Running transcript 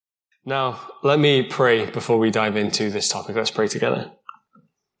Now, let me pray before we dive into this topic. Let's pray together.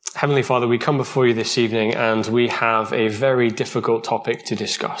 Heavenly Father, we come before you this evening and we have a very difficult topic to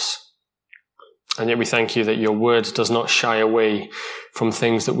discuss. And yet we thank you that your word does not shy away from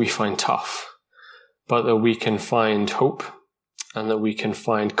things that we find tough, but that we can find hope and that we can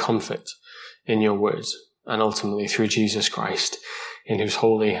find comfort in your words, and ultimately through Jesus Christ, in whose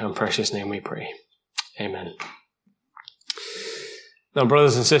holy and precious name we pray. Amen. Now,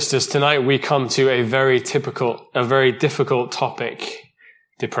 brothers and sisters, tonight we come to a very difficult topic,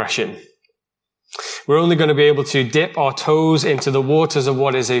 depression. We're only going to be able to dip our toes into the waters of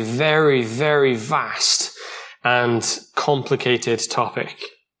what is a very, very vast and complicated topic.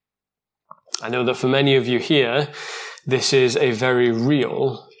 I know that for many of you here, this is a very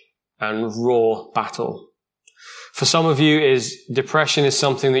real and raw battle. For some of you, depression is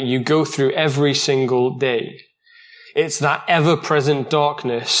something that you go through every single day. It's that ever-present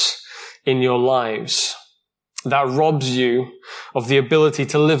darkness in your lives that robs you of the ability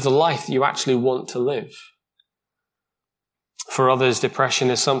to live the life that you actually want to live. For others, depression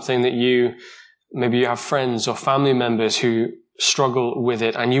is something that maybe you have friends or family members who struggle with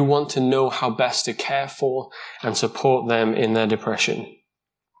it, and you want to know how best to care for and support them in their depression.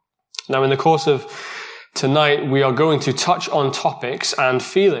 Now, in the course of tonight, we are going to touch on topics and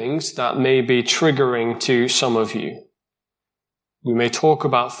feelings that may be triggering to some of you. We may talk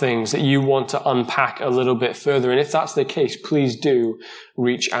about things that you want to unpack a little bit further, and if that's the case, please do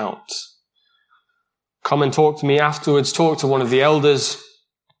reach out. Come and talk to me afterwards, talk to one of the elders.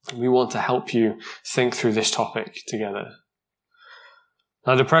 We want to help you think through this topic together.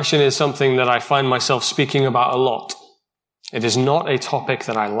 Now, depression is something that I find myself speaking about a lot. It is not a topic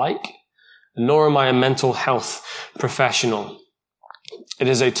that I like, nor am I a mental health professional. It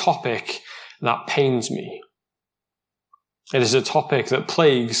is a topic that pains me. It is a topic that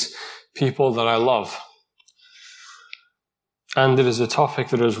plagues people that I love. And it is a topic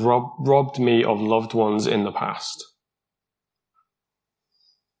that has robbed me of loved ones in the past.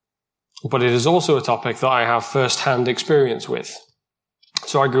 But it is also a topic that I have first-hand experience with.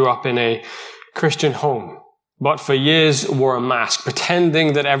 So I grew up in a Christian home, but for years wore a mask,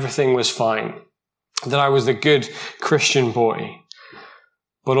 pretending that everything was fine, that I was the good Christian boy.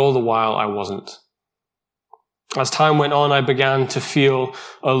 But all the while, I wasn't. As time went on, I began to feel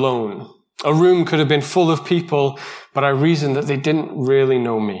alone. A room could have been full of people, but I reasoned that they didn't really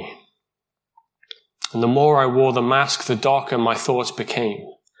know me. And the more I wore the mask, the darker my thoughts became.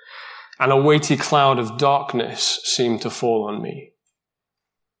 And a weighty cloud of darkness seemed to fall on me.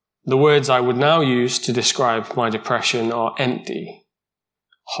 The words I would now use to describe my depression are empty,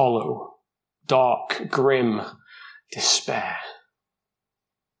 hollow, dark, grim, despair.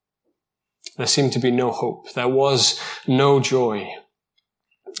 There seemed to be no hope. There was no joy.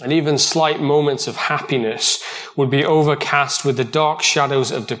 And even slight moments of happiness would be overcast with the dark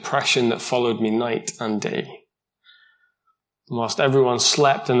shadows of depression that followed me night and day. Whilst everyone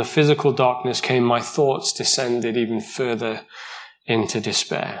slept and the physical darkness came, my thoughts descended even further into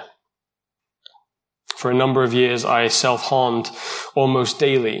despair. For a number of years, I self-harmed almost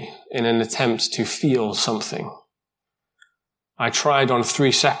daily in an attempt to feel something. I tried on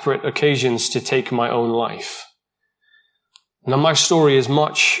 3 separate occasions to take my own life. Now, my story is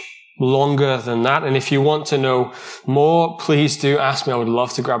much longer than that, and if you want to know more, please do ask me. I would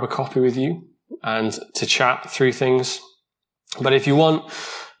love to grab a copy with you and to chat through things. But if you want,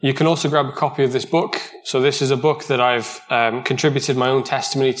 you can also grab a copy of this book. So this is a book that I've contributed my own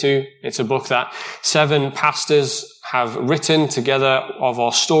testimony to. It's a book that 7 pastors have written together of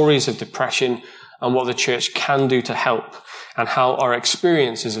our stories of depression and what the church can do to help, and how our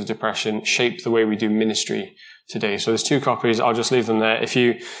experiences of depression shape the way we do ministry today. So there's 2 copies. I'll just leave them there. If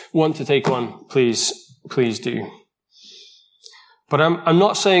you want to take one, please do. But I'm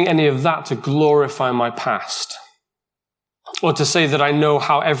not saying any of that to glorify my past, or to say that I know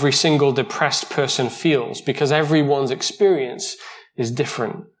how every single depressed person feels, because everyone's experience is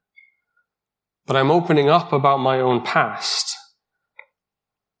different. But I'm opening up about my own past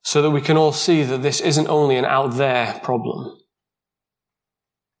so that we can all see that this isn't only an out there problem,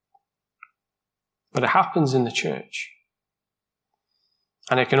 but it happens in the church.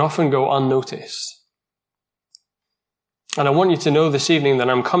 And it can often go unnoticed. And I want you to know this evening that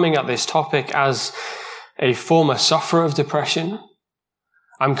I'm coming at this topic as a former sufferer of depression.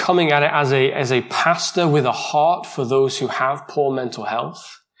 I'm coming at it as a pastor with a heart for those who have poor mental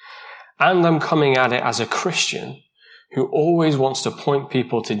health. And I'm coming at it as a Christian who always wants to point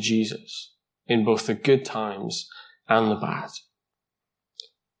people to Jesus in both the good times and the bad.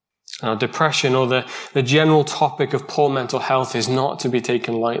 Now, depression, or the general topic of poor mental health, is not to be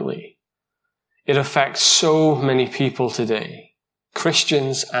taken lightly. It affects so many people today,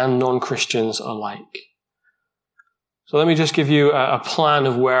 Christians and non-Christians alike. So let me just give you a plan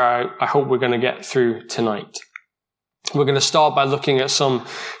of where I hope we're going to get through tonight. We're going to start by looking at some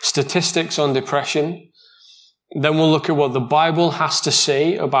statistics on depression. Then we'll look at what the Bible has to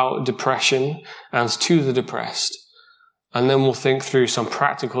say about depression and to the depressed. And then we'll think through some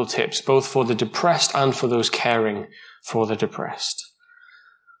practical tips, both for the depressed and for those caring for the depressed.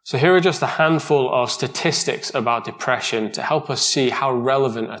 So here are just a handful of statistics about depression to help us see how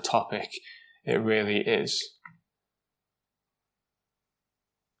relevant a topic it really is.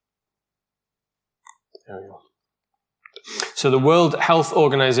 There we go. So the World Health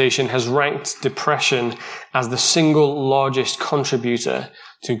Organization has ranked depression as the single largest contributor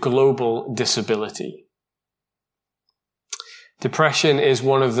to global disability. Depression is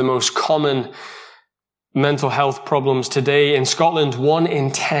one of the most common mental health problems today. In Scotland, 1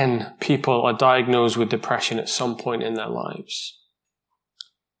 in 10 people are diagnosed with depression at some point in their lives.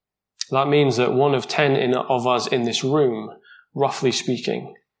 That means that 1 of 10 of us in this room, roughly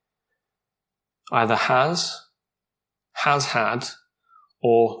speaking, either has had,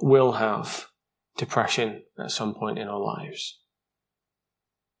 or will have depression at some point in our lives.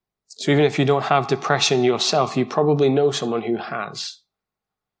 So even if you don't have depression yourself, you probably know someone who has.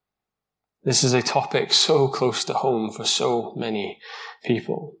 This is a topic so close to home for so many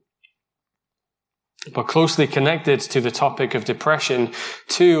people. But closely connected to the topic of depression,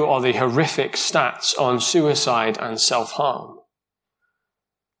 too, are the horrific stats on suicide and self-harm.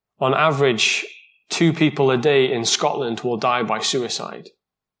 On average, 2 people a day in Scotland will die by suicide.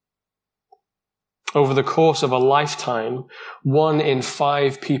 Over the course of a lifetime, 1 in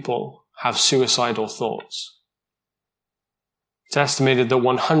 5 people have suicidal thoughts. It's estimated that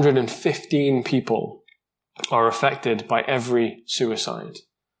 115 people are affected by every suicide.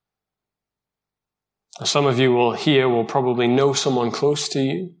 Some of you will probably know someone close to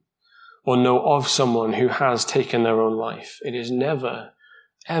you or know of someone who has taken their own life. It is never,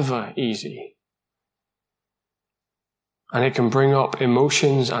 ever easy. And it can bring up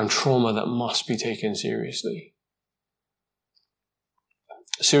emotions and trauma that must be taken seriously.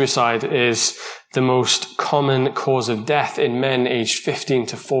 Suicide is the most common cause of death in men aged 15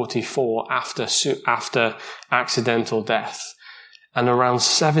 to 44 after accidental death. And around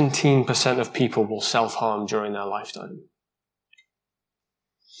 17% of people will self-harm during their lifetime.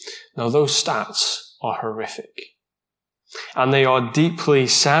 Now, those stats are horrific. And they are deeply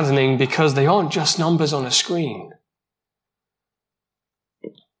saddening because they aren't just numbers on a screen.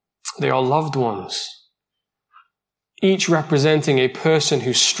 They are loved ones, each representing a person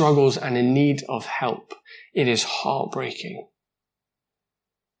who struggles and in need of help. It is heartbreaking.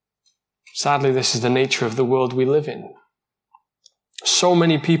 Sadly, this is the nature of the world we live in. So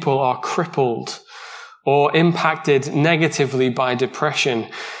many people are crippled or impacted negatively by depression.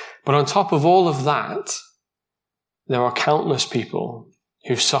 But on top of all of that, there are countless people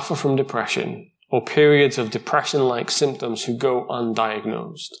who suffer from depression or periods of depression-like symptoms who go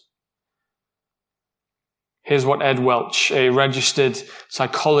undiagnosed. Here's what Ed Welch, a registered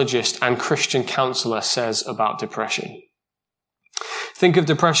psychologist and Christian counselor, says about depression. Think of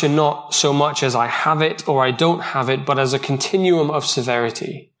depression not so much as I have it or I don't have it, but as a continuum of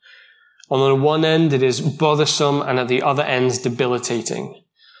severity. On the one end, it is bothersome, and at the other end, debilitating.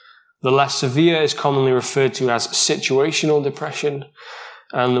 The less severe is commonly referred to as situational depression,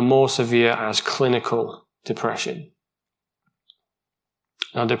 and the more severe as clinical depression.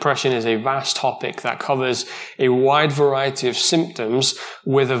 Now, depression is a vast topic that covers a wide variety of symptoms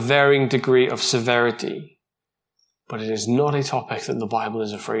with a varying degree of severity. But it is not a topic that the Bible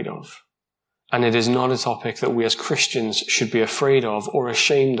is afraid of. And it is not a topic that we as Christians should be afraid of or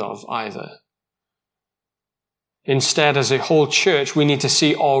ashamed of either. Instead, as a whole church, we need to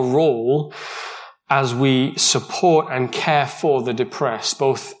see our role as we support and care for the depressed,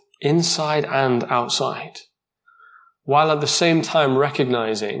 both inside and outside, while at the same time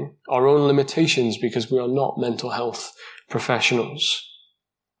recognizing our own limitations because we are not mental health professionals.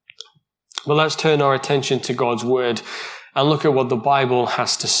 But let's turn our attention to God's Word and look at what the Bible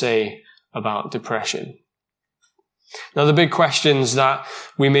has to say about depression. Now, the big questions that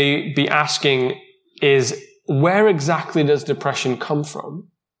we may be asking is, where exactly does depression come from?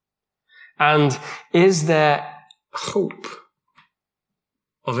 And is there hope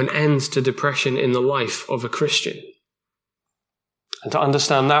of an end to depression in the life of a Christian? And to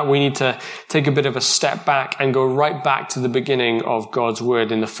understand that, we need to take a bit of a step back and go right back to the beginning of God's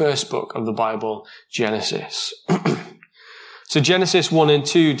Word in the first book of the Bible, Genesis. So Genesis 1 and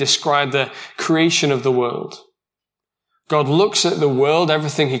 2 describe the creation of the world. God looks at the world,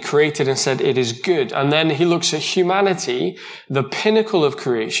 everything he created, and said it is good. And then he looks at humanity, the pinnacle of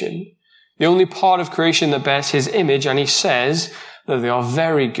creation, the only part of creation that bears his image, and he says that they are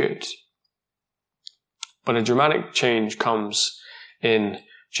very good. But a dramatic change comes in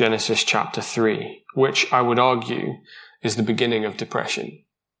Genesis chapter 3, which I would argue is the beginning of depression.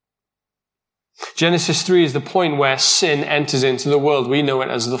 Genesis 3 is the point where sin enters into the world. We know it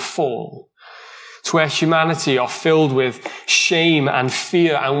as the fall. It's where humanity are filled with shame and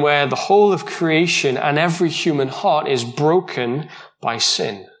fear, and where the whole of creation and every human heart is broken by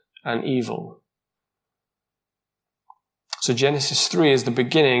sin and evil. So Genesis 3 is the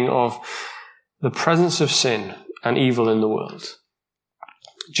beginning of the presence of sin and evil in the world.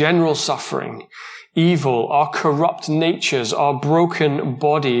 General suffering, evil, our corrupt natures, our broken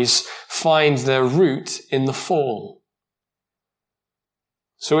bodies find their root in the fall.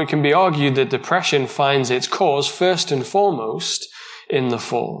 So it can be argued that depression finds its cause first and foremost in the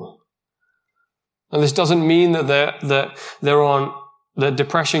fall. And this doesn't mean that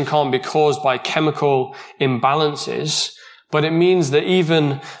depression can't be caused by chemical imbalances, but it means that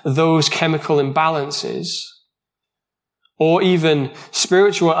even those chemical imbalances, or even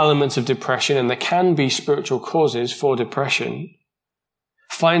spiritual elements of depression, and there can be spiritual causes for depression,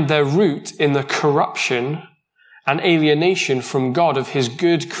 find their root in the corruption and alienation from God of his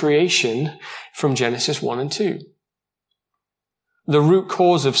good creation from Genesis 1 and 2. The root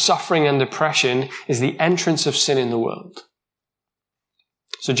cause of suffering and depression is the entrance of sin in the world.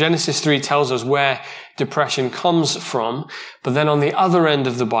 So Genesis 3 tells us where depression comes from, but then on the other end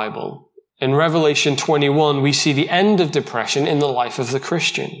of the Bible, in Revelation 21, we see the end of depression in the life of the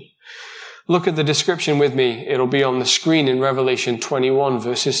Christian. Look at the description with me. It'll be on the screen in Revelation 21,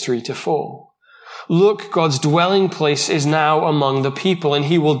 verses 3 to 4. Look, God's dwelling place is now among the people, and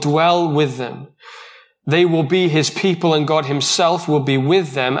he will dwell with them. They will be his people, and God himself will be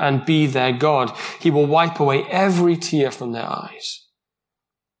with them and be their God. He will wipe away every tear from their eyes.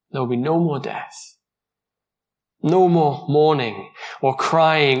 There will be no more death, no more mourning or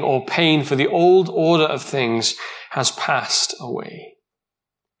crying or pain, for the old order of things has passed away.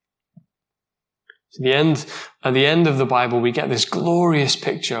 At the end of the Bible, we get this glorious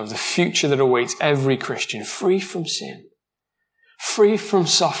picture of the future that awaits every Christian, free from sin, free from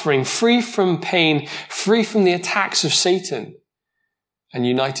suffering, free from pain, free from the attacks of Satan, and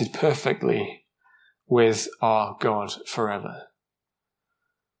united perfectly with our God forever.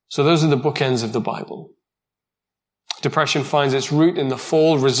 So those are the bookends of the Bible. Depression finds its root in the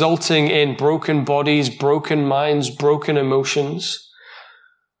fall, resulting in broken bodies, broken minds, broken emotions.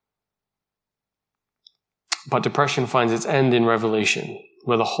 But depression finds its end in Revelation,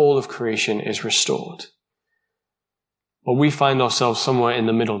 where the whole of creation is restored. But we find ourselves somewhere in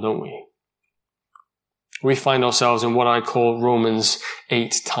the middle, don't we? We find ourselves in what I call Romans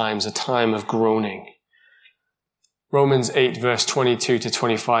 8 times, a time of groaning. Romans 8 verse 22 to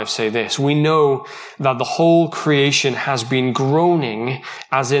 25 say this: we know that the whole creation has been groaning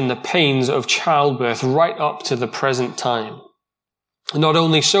as in the pains of childbirth right up to the present time. Not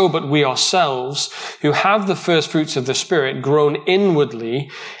only so, but we ourselves, who have the first fruits of the Spirit, groan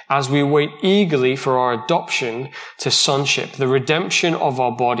inwardly as we wait eagerly for our adoption to sonship, the redemption of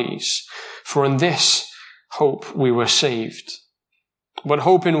our bodies. For in this hope we were saved. But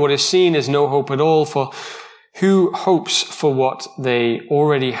hope in what is seen is no hope at all, for who hopes for what they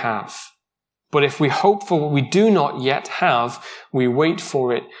already have? But if we hope for what we do not yet have, we wait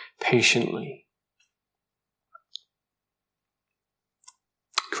for it patiently.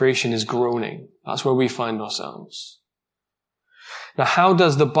 Creation is groaning. That's where we find ourselves. Now, how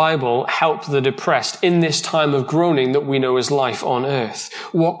does the Bible help the depressed in this time of groaning that we know as life on earth?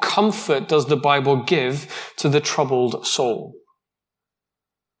 What comfort does the Bible give to the troubled soul?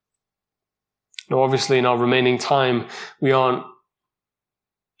 Now, obviously, in our remaining time, we aren't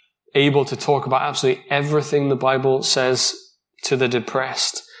able to talk about absolutely everything the Bible says to the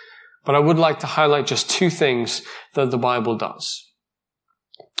depressed. But I would like to highlight just two things that the Bible does.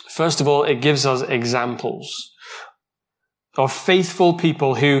 First of all, it gives us examples of faithful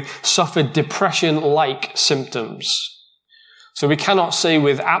people who suffered depression-like symptoms. So we cannot say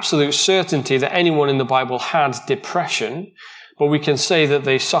with absolute certainty that anyone in the Bible had depression, but we can say that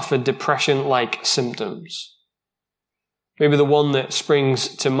they suffered depression-like symptoms. Maybe the one that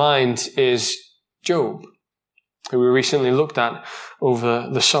springs to mind is Job, who we recently looked at over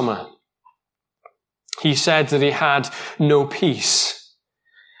the summer. He said that he had no peace,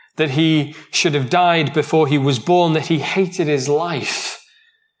 that he should have died before he was born, that he hated his life.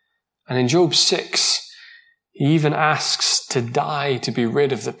 And in Job 6, He even asks to die to be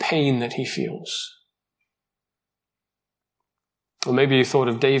rid of the pain that he feels. Or maybe you thought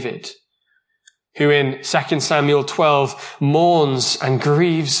of David, who in 2 Samuel 12 mourns and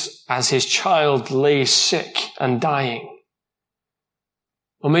grieves as his child lays sick and dying.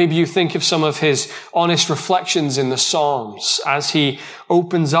 Or maybe you think of some of his honest reflections in the Psalms as he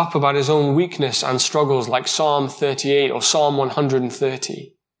opens up about his own weakness and struggles, like Psalm 38 or Psalm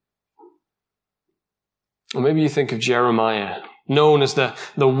 130. Or maybe you think of Jeremiah, known as the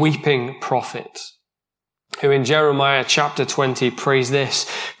weeping prophet, who in Jeremiah chapter 20 prays this: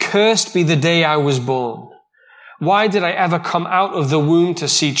 "Cursed be the day I was born. Why did I ever come out of the womb to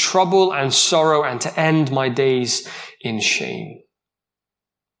see trouble and sorrow and to end my days in shame?"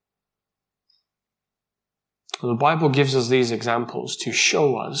 The Bible gives us these examples to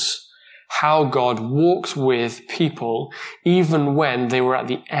show us how God walked with people even when they were at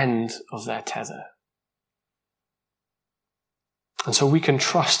the end of their tether. And so we can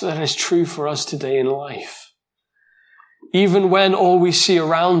trust that is true for us today in life. Even when all we see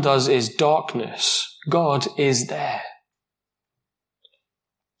around us is darkness, God is there.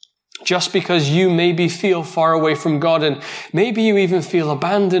 Just because you maybe feel far away from God and maybe you even feel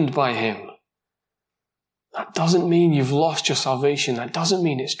abandoned by Him, that doesn't mean you've lost your salvation. That doesn't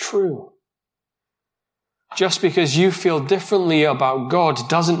mean it's true. Just because you feel differently about God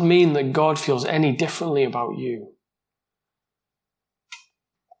doesn't mean that God feels any differently about you.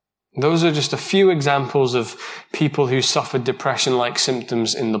 Those are just a few examples of people who suffered depression-like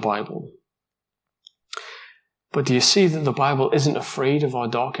symptoms in the Bible. But do you see that the Bible isn't afraid of our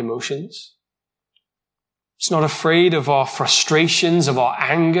dark emotions? It's not afraid of our frustrations, of our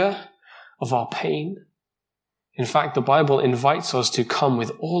anger, of our pain. In fact, the Bible invites us to come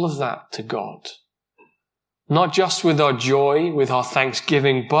with all of that to God. Not just with our joy, with our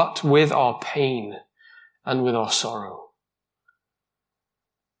thanksgiving, but with our pain and with our sorrow.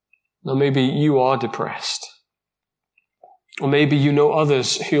 Now, maybe you are depressed. Or maybe you know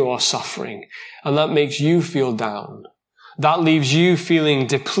others who are suffering, and that makes you feel down. That leaves you feeling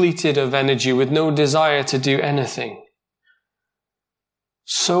depleted of energy with no desire to do anything.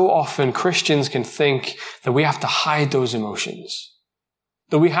 So often Christians can think that we have to hide those emotions,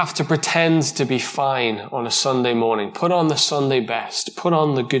 that we have to pretend to be fine on a Sunday morning, put on the Sunday best, put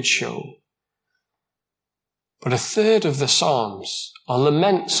on the good show. But a third of the Psalms are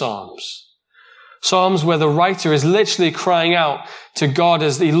lament Psalms. Psalms where the writer is literally crying out to God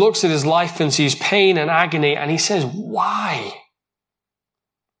as he looks at his life and sees pain and agony, and he says, "Why?"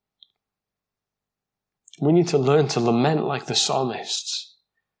 We need to learn to lament like the psalmists.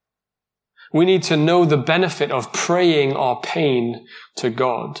 We need to know the benefit of praying our pain to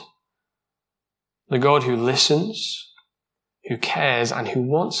God. The God who listens, who cares, and who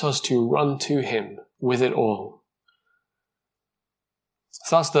wants us to run to Him with it all.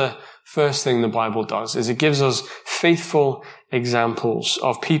 So that's the first thing the Bible does, is it gives us faithful examples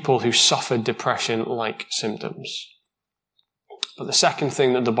of people who suffered depression-like symptoms. But the second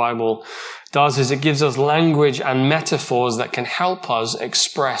thing that the Bible does is it gives us language and metaphors that can help us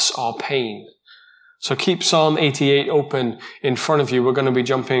express our pain. So keep Psalm 88 open in front of you. We're going to be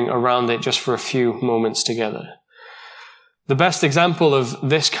jumping around it just for a few moments together. The best example of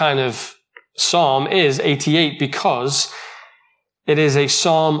this kind of psalm is 88 because it is a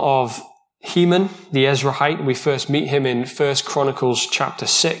psalm of Heman, the Ezrahite. We first meet him in 1 Chronicles chapter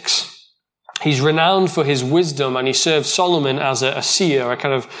 6. He's renowned for his wisdom, and he served Solomon as a seer, a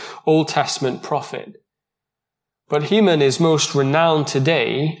kind of Old Testament prophet. But Heman is most renowned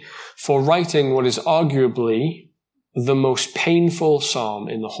today for writing what is arguably the most painful psalm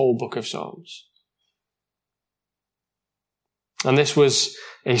in the whole book of Psalms. And this was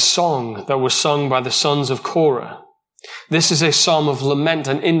a song that was sung by the sons of Korah. This is a psalm of lament,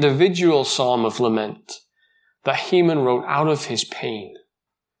 an individual psalm of lament that Heman wrote out of his pain.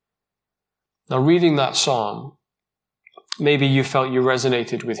 Now, reading that psalm, maybe you felt you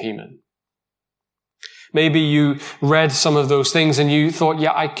resonated with Heman. Maybe you read some of those things and you thought,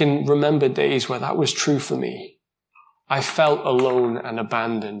 yeah, I can remember days where that was true for me. I felt alone and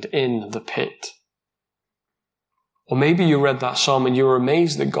abandoned in the pit. Or maybe you read that psalm and you were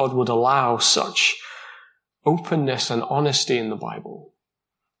amazed that God would allow such openness and honesty in the Bible.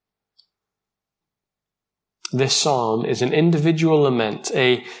 This psalm is an individual lament,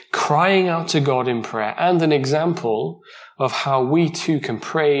 a crying out to God in prayer, and an example of how we too can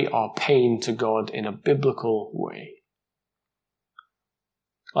pray our pain to God in a biblical way.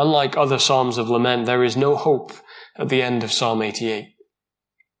 Unlike other psalms of lament, there is no hope at the end of Psalm 88.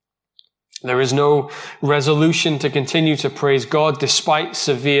 There is no resolution to continue to praise God despite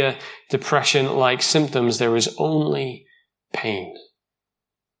severe depression-like symptoms. There is only pain.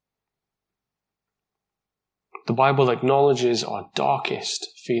 The Bible acknowledges our darkest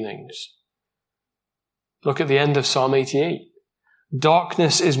feelings. Look at the end of Psalm 88.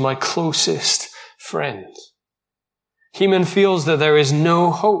 Darkness is my closest friend. Heman feels that there is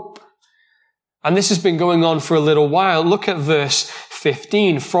no hope. And this has been going on for a little while. Look at verse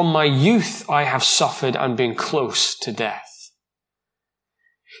 15. From my youth I have suffered and been close to death.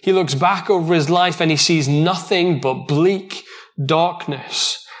 He looks back over his life and he sees nothing but bleak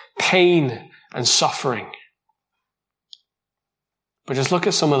darkness, pain, and suffering. But just look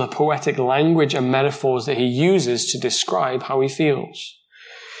at some of the poetic language and metaphors that he uses to describe how he feels.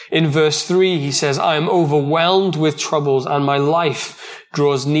 In verse 3, he says, I am overwhelmed with troubles and my life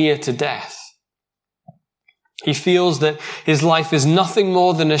draws near to death. He feels that his life is nothing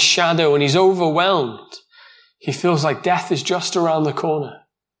more than a shadow and he's overwhelmed. He feels like death is just around the corner.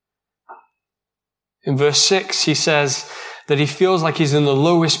 In verse 6, he says that he feels like he's in the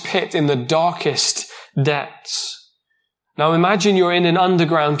lowest pit, in the darkest depths. Now imagine you're in an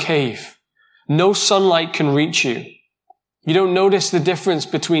underground cave. No sunlight can reach you. You don't notice the difference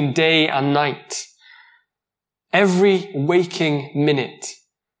between day and night. Every waking minute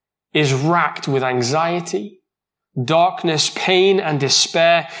is racked with anxiety, darkness, pain, and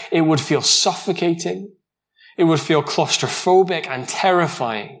despair. It would feel suffocating. It would feel claustrophobic and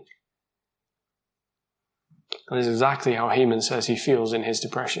terrifying. That is exactly how Heman says he feels in his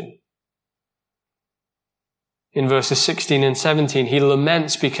depression. In verses 16 and 17, he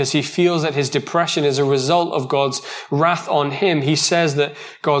laments because he feels that his depression is a result of God's wrath on him. He says that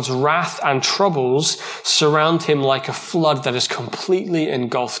God's wrath and troubles surround him like a flood that has completely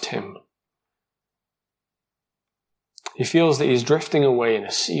engulfed him. He feels that he's drifting away in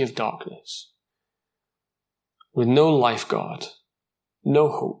a sea of darkness with no lifeguard, no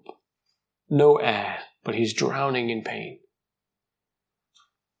hope, no air, but he's drowning in pain.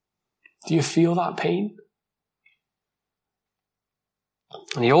 Do you feel that pain?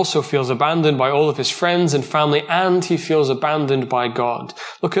 And he also feels abandoned by all of his friends and family, and he feels abandoned by God.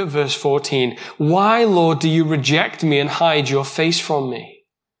 Look at verse 14. Why, Lord, do you reject me and hide your face from me?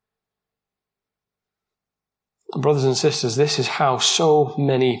 Brothers and sisters, this is how so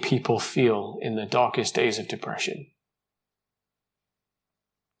many people feel in the darkest days of depression.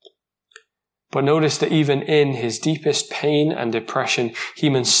 But notice that even in his deepest pain and depression,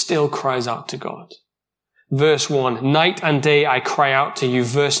 Heman still cries out to God. Verse 1, night and day I cry out to you.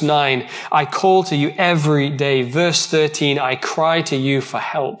 Verse 9, I call to you every day. Verse 13, I cry to you for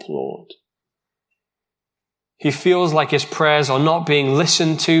help, Lord. He feels like his prayers are not being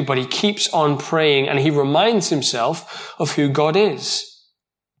listened to, but he keeps on praying and he reminds himself of who God is.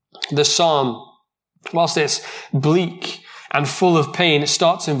 The psalm, whilst it's bleak and full of pain, it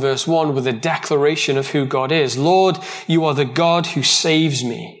starts in verse 1 with a declaration of who God is. Lord, you are the God who saves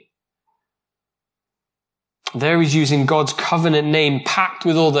me. There he's using God's covenant name, packed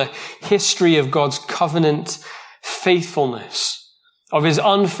with all the history of God's covenant faithfulness, of his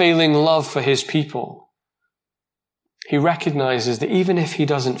unfailing love for his people. He recognizes that even if he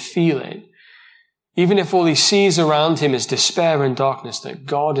doesn't feel it, even if all he sees around him is despair and darkness, that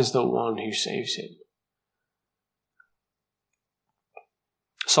God is the one who saves him.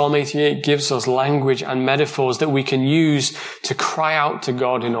 Psalm 88 gives us language and metaphors that we can use to cry out to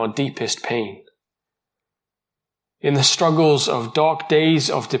God in our deepest pain. In the struggles of dark days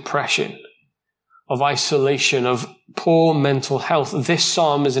of depression, of isolation, of poor mental health, this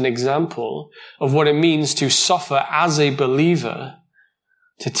psalm is an example of what it means to suffer as a believer,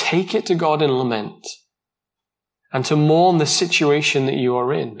 to take it to God in lament, and to mourn the situation that you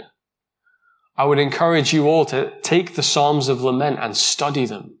are in. I would encourage you all to take the Psalms of Lament and study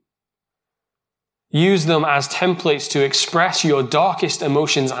them. Use them as templates to express your darkest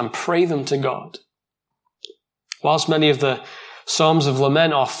emotions and pray them to God. Whilst many of the Psalms of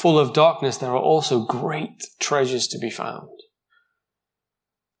Lament are full of darkness, there are also great treasures to be found.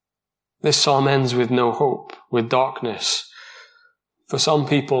 This psalm ends with no hope, with darkness. For some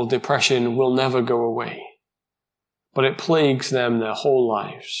people, depression will never go away, but it plagues them their whole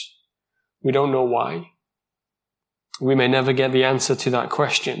lives. We don't know why. We may never get the answer to that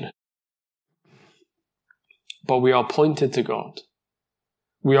question, but we are pointed to God.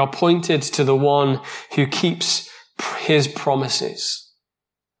 We are pointed to the one who keeps his promises,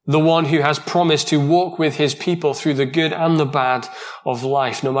 the one who has promised to walk with his people through the good and the bad of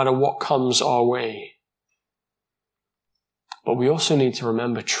life, no matter what comes our way. But we also need to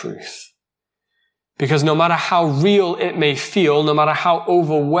remember truth, Because no matter how real it may feel, no matter how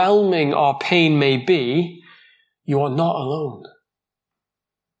overwhelming our pain may be, you are not alone.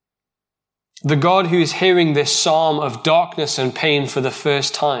 The God who is hearing this psalm of darkness and pain for the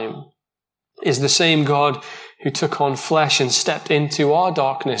first time is the same God who took on flesh and stepped into our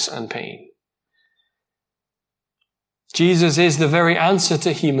darkness and pain. Jesus is the very answer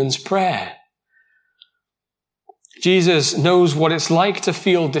to Heman's prayer. Jesus knows what it's like to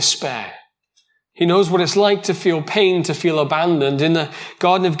feel despair. He knows what it's like to feel pain, to feel abandoned. In the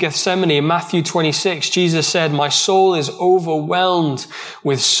Garden of Gethsemane, in Matthew 26, Jesus said, "My soul is overwhelmed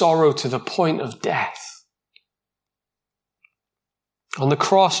with sorrow to the point of death." On the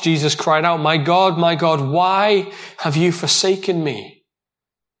cross, Jesus cried out, my God, why have you forsaken me?"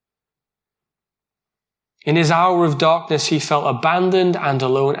 In his hour of darkness, he felt abandoned and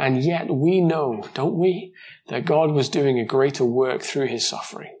alone, and yet we know, don't we, that God was doing a greater work through his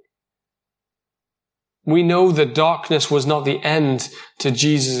suffering. We know that darkness was not the end to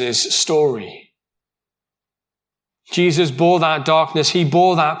Jesus' story. Jesus bore that darkness, he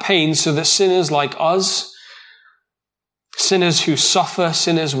bore that pain so that sinners like us, sinners who suffer,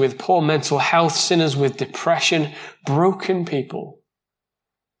 sinners with poor mental health, sinners with depression, broken people,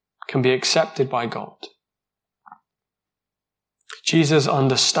 can be accepted by God. Jesus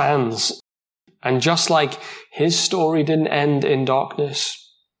understands, and just like his story didn't end in darkness,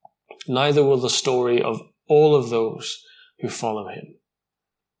 neither will the story of all of those who follow him.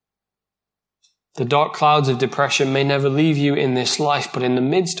 The dark clouds of depression may never leave you in this life, but in the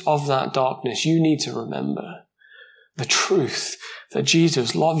midst of that darkness, you need to remember the truth that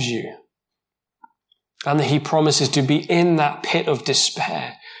Jesus loves you and that he promises to be in that pit of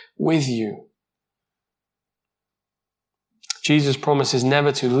despair with you. Jesus promises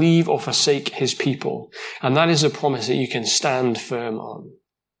never to leave or forsake his people, and that is a promise that you can stand firm on.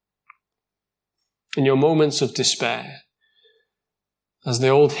 In your moments of despair, as the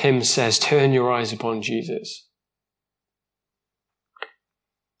old hymn says, turn your eyes upon Jesus.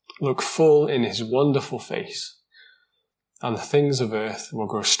 Look full in his wonderful face, and the things of earth will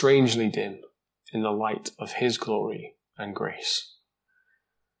grow strangely dim in the light of his glory and grace.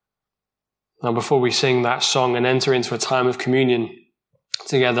 Now, before we sing that song and enter into a time of communion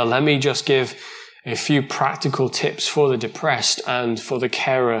together, let me just give a few practical tips for the depressed and for the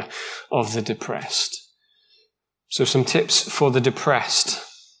carer of the depressed. So some tips for the depressed.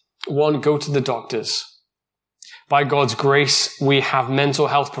 1, go to the doctors. By God's grace, we have mental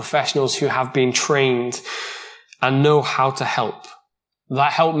health professionals who have been trained and know how to help.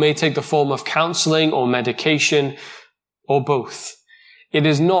 That help may take the form of counseling or medication or both. It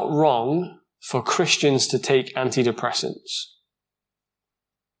is not wrong for Christians to take antidepressants.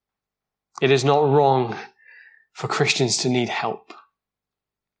 It is not wrong for Christians to need help.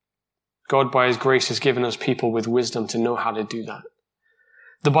 God, by his grace, has given us people with wisdom to know how to do that.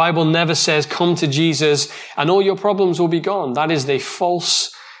 The Bible never says, come to Jesus and all your problems will be gone. That is the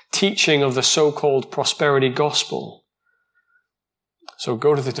false teaching of the so-called prosperity gospel. So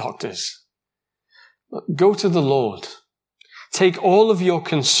go to the doctors. Go to the Lord. Take all of your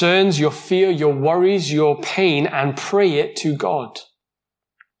concerns, your fear, your worries, your pain, and pray it to God.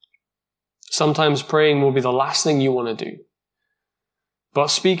 Sometimes praying will be the last thing you want to do. But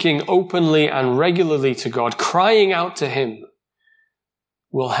speaking openly and regularly to God, crying out to him,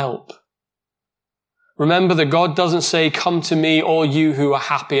 will help. Remember that God doesn't say, come to me, all you who are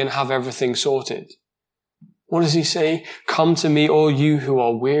happy and have everything sorted. What does he say? Come to me, all you who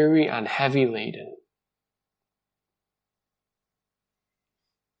are weary and heavy laden.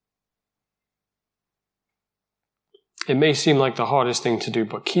 It may seem like the hardest thing to do,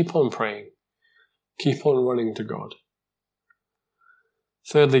 but keep on praying. Keep on running to God.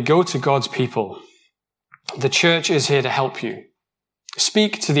 Thirdly, go to God's people. The church is here to help you.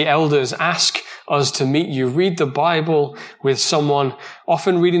 Speak to the elders. Ask us to meet you. Read the Bible with someone.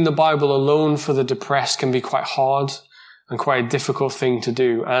 Often reading the Bible alone for the depressed can be quite hard and quite a difficult thing to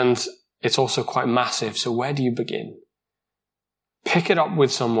do. And it's also quite massive. So where do you begin? Pick it up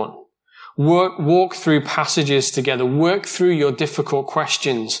with someone. Walk through passages together. Work through your difficult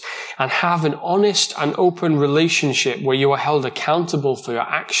questions and have an honest and open relationship where you are held accountable for your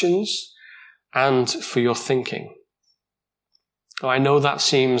actions and for your thinking. Now, I know that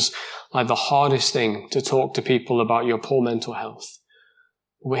seems like the hardest thing to talk to people about your poor mental health.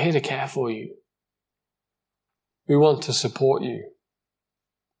 We're here to care for you. We want to support you.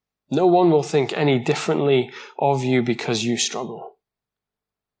 No one will think any differently of you because you struggle.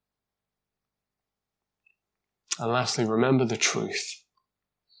 And lastly, remember the truth.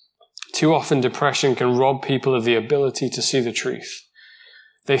 Too often depression can rob people of the ability to see the truth.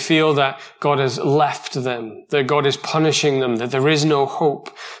 They feel that God has left them, that God is punishing them, that there is no hope.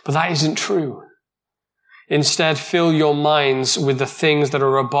 But that isn't true. Instead, fill your minds with the things that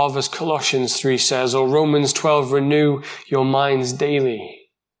are above, as Colossians 3 says, or Romans 12, renew your minds daily.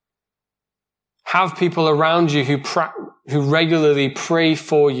 Have people around you who regularly pray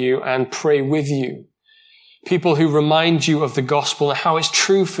for you and pray with you. People who remind you of the gospel and how it's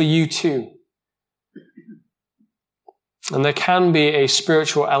true for you too. And there can be a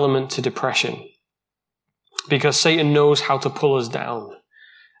spiritual element to depression because Satan knows how to pull us down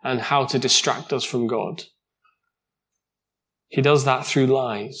and how to distract us from God. He does that through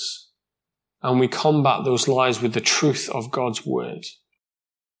lies, and we combat those lies with the truth of God's word.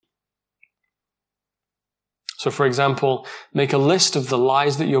 So, for example, make a list of the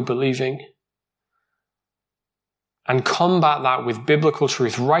lies that you're believing and combat that with biblical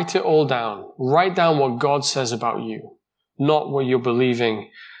truth. Write it all down. Write down what God says about you, not what you're believing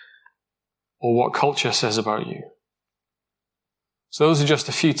or what culture says about you. So those are just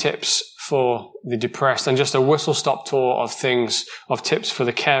a few tips for the depressed and just a whistle-stop tour of tips for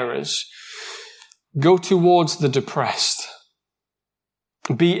the carers. Go towards the depressed.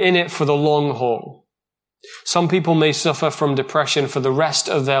 Be in it for the long haul. Some people may suffer from depression for the rest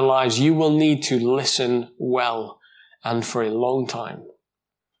of their lives. You will need to listen well and for a long time.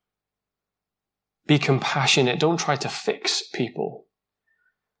 Be compassionate. Don't try to fix people.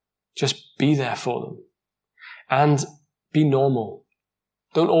 Just be there for them. And be normal.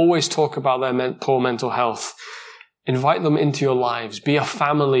 Don't always talk about their poor mental health. Invite them into your lives. Be a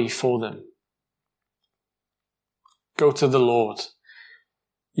family for them. Go to the Lord.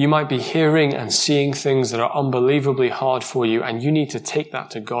 You might be hearing and seeing things that are unbelievably hard for you, and you need to take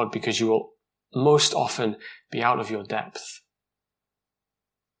that to God because you will most often be out of your depth.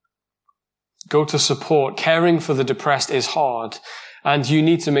 Go to support. Caring for the depressed is hard, and you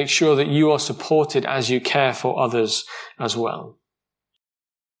need to make sure that you are supported as you care for others as well.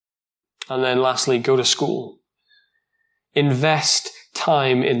 And then lastly, go to school. Invest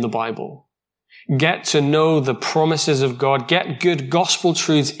time in the Bible. Get to know the promises of God. Get good gospel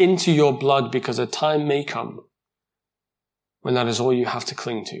truths into your blood, because a time may come when that is all you have to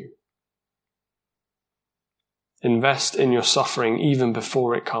cling to. Invest in your suffering even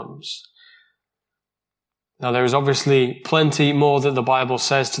before it comes. Now, there is obviously plenty more that the Bible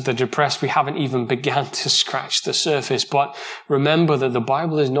says to the depressed. We haven't even begun to scratch the surface, but remember that the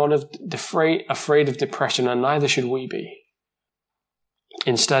Bible is not afraid of depression, and neither should we be.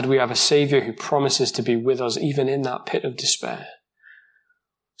 Instead, we have a Savior who promises to be with us even in that pit of despair.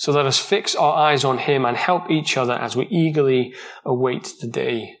 So let us fix our eyes on Him and help each other as we eagerly await the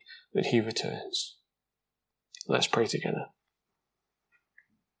day that He returns. Let's pray together.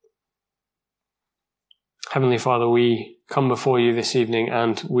 Heavenly Father, we come before you this evening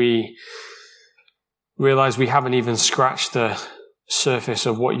and we realize we haven't even scratched the surface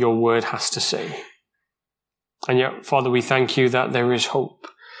of what your word has to say. And yet, Father, we thank you that there is hope.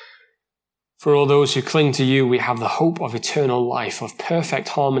 For all those who cling to you, we have the hope of eternal life, of perfect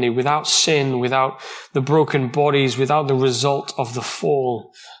harmony, without sin, without the broken bodies, without the result of the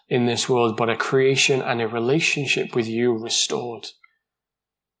fall in this world, but a creation and a relationship with you restored.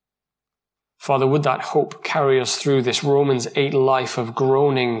 Father, would that hope carry us through this Romans 8 life of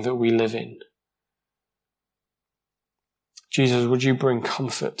groaning that we live in? Jesus, would you bring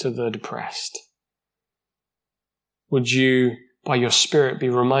comfort to the depressed? Would you, by your Spirit, be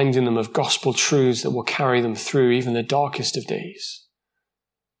reminding them of gospel truths that will carry them through even the darkest of days?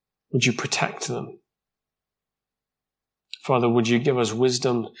 Would you protect them? Father, would you give us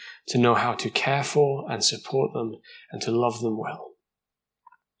wisdom to know how to care for and support them and to love them well?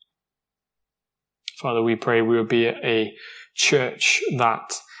 Father, we pray we would be a church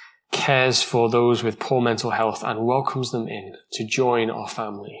that cares for those with poor mental health and welcomes them in to join our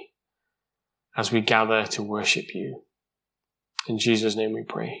family as we gather to worship you. In Jesus' name we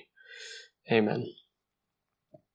pray. Amen.